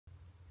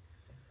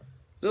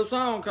Little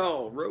song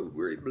called Road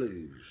Weary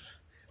Blues.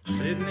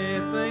 Sitting there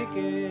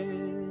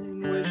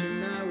thinking,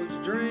 wishing I was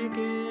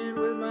drinking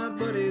with my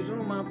buddies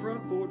on my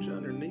front porch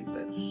underneath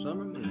that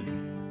summer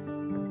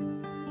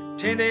moon.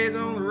 10 days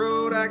on the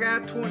road, I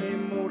got 20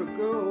 more to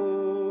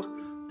go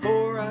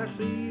before I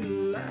see the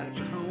lights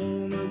of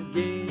home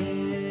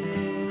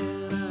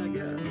again. I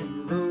got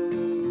the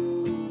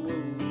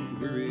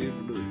road weary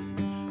blues.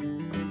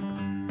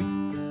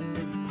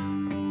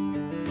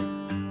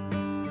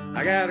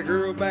 I got a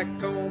girl back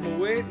home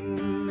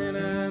waiting, and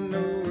I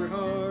know her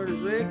heart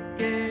is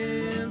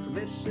aching for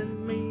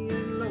missing me,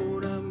 and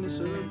Lord, I miss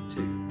her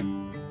too.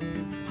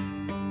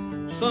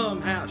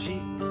 Somehow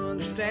she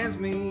understands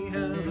me,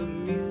 how the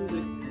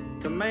music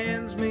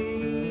commands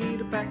me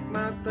to pack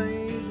my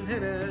things and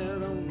head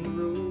out on the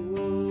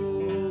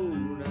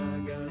road. I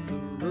got the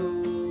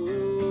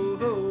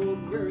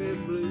road weary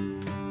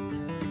blues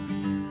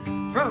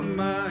from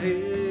my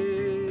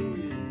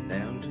head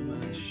down to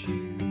my shoes.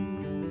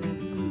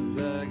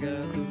 I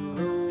got the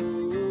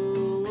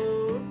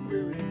road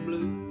weary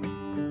blues.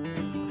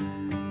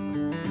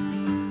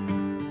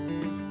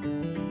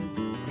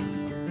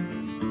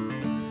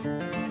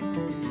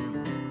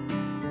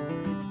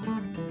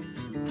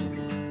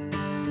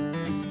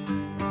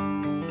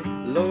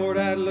 Lord,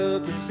 I'd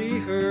love to see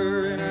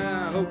her, and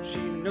I hope she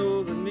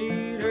knows I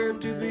need her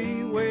to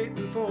be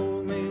waiting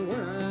for me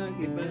when I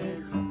get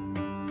back home.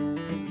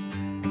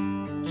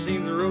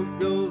 Seems the road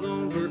goes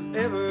on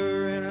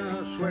forever, and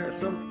I swear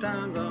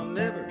sometimes I'll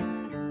never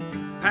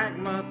pack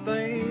my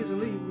things and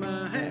leave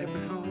my happy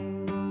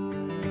home.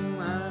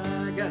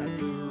 I got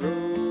the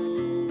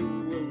road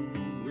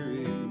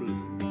weary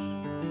blues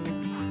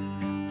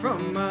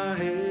from my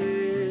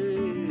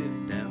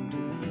head down to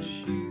my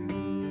shoes.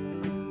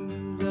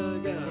 I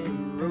got the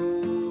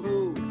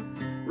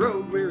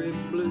road weary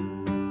blues.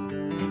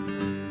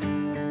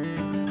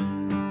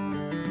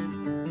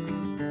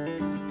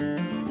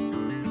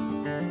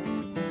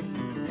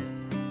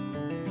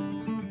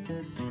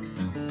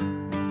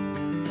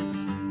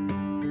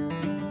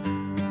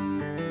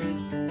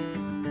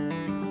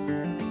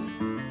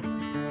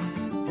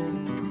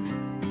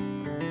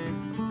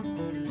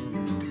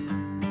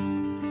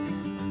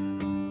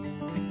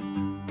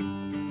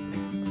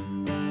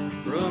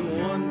 From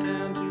one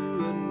town to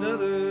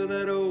another,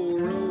 that old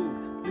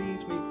road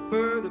leads me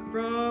further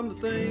from the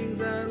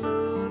things I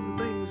love and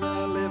things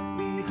I left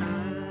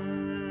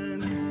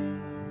behind.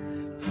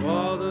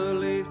 Father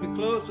lays me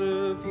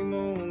closer a few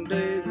more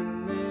days,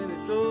 and then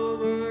it's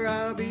over.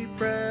 I'll be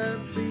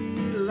proud to see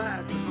the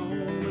lights of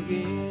home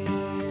again.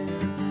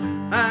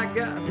 I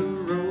got the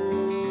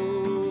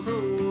road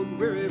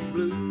weary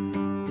blues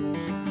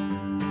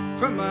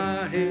from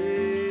my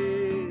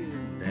head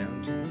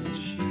down to my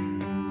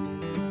shoes.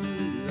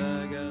 I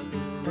got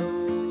the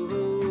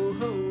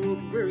road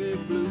weary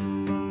blues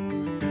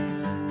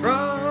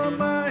from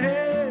my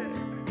head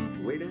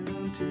way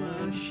down to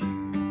my shoes.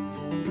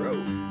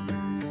 Road.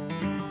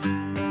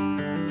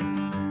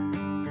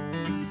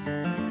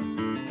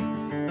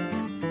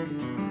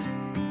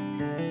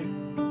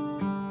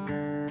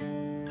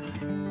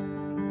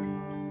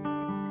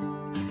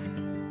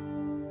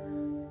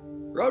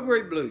 Road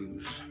Weary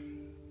Blues.